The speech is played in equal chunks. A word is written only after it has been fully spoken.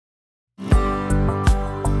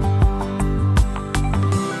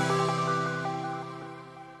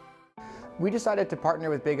We decided to partner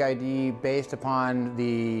with BigID based upon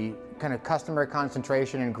the kind of customer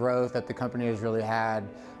concentration and growth that the company has really had.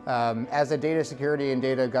 As a data security and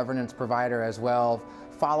data governance provider as well,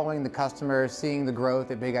 following the customers, seeing the growth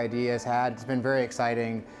that BigID has had, it's been very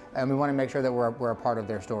exciting, and we want to make sure that we're a part of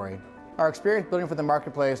their story. Our experience building for the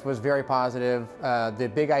marketplace was very positive.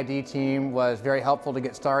 The BigID team was very helpful to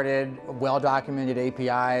get started, well-documented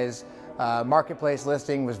APIs. Marketplace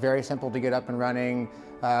listing was very simple to get up and running.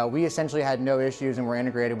 We essentially had no issues and were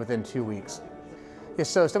integrated within 2 weeks.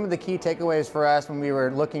 So some of the key takeaways for us when we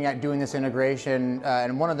were looking at doing this integration,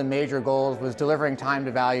 and one of the major goals was delivering time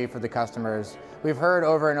to value for the customers. We've heard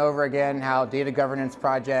over and over again how data governance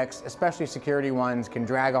projects, especially security ones, can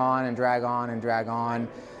drag on and drag on and drag on.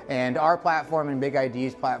 And our platform and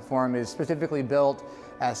BigID's platform is specifically built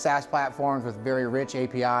as SaaS platforms with very rich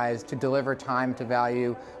APIs to deliver time to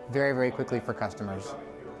value very, very quickly for customers.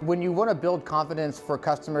 When you want to build confidence for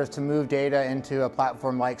customers to move data into a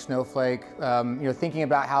platform like Snowflake, thinking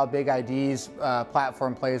about how BigID's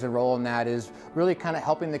platform plays a role in that is really kind of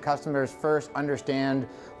helping the customers first understand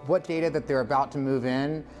what data that they're about to move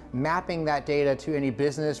in, mapping that data to any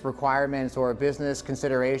business requirements or business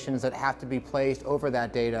considerations that have to be placed over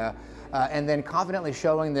that data, and then confidently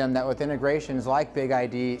showing them that with integrations like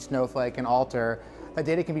BigID, Snowflake, and ALTR, that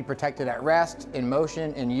data can be protected at rest, in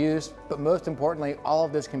motion, in use, but most importantly, all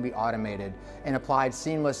of this can be automated and applied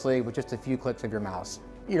seamlessly with just a few clicks of your mouse.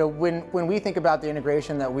 When we think about the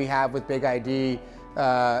integration that we have with BigID,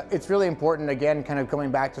 it's really important, again, kind of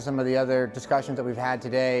going back to some of the other discussions that we've had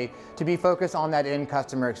today, to be focused on that end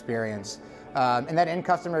customer experience. And that end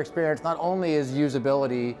customer experience not only is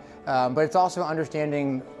usability, but it's also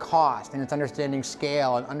understanding cost, and it's understanding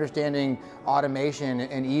scale, and understanding automation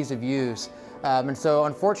and ease of use. And so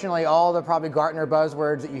unfortunately, all the probably Gartner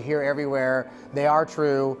buzzwords that you hear everywhere, they are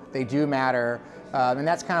true, they do matter. And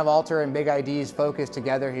that's kind of ALTR and BigID's focus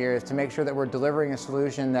together here, is to make sure that we're delivering a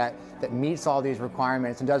solution that meets all these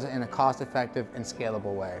requirements and does it in a cost-effective and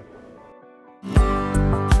scalable way.